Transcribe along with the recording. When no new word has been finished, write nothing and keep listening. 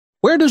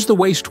Where does the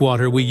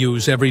wastewater we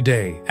use every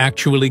day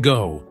actually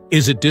go?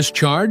 Is it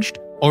discharged,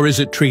 or is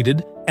it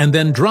treated and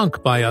then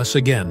drunk by us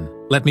again?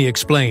 Let me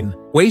explain.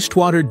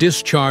 Wastewater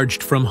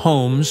discharged from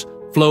homes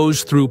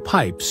flows through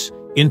pipes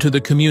into the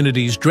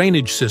community's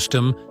drainage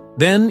system,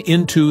 then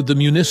into the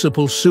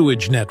municipal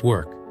sewage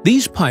network.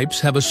 These pipes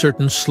have a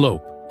certain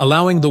slope,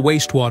 allowing the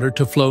wastewater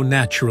to flow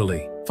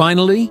naturally.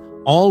 Finally,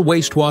 all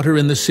wastewater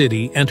in the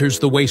city enters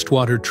the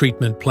wastewater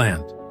treatment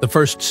plant. The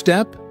first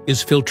step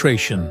is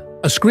filtration.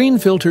 A screen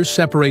filter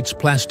separates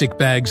plastic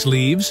bags,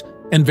 leaves,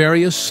 and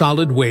various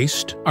solid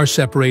waste are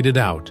separated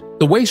out.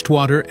 The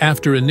wastewater,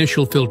 after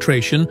initial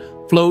filtration,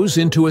 flows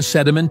into a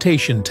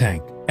sedimentation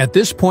tank. At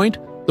this point,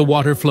 the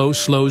water flow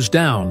slows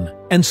down,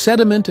 and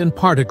sediment and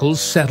particles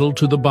settle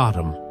to the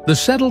bottom. The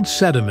settled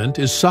sediment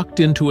is sucked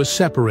into a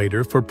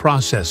separator for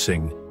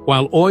processing,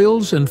 while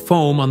oils and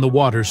foam on the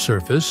water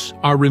surface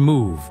are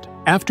removed.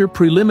 After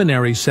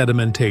preliminary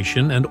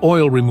sedimentation and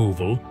oil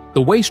removal,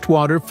 the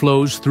wastewater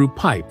flows through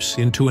pipes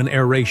into an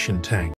aeration tank.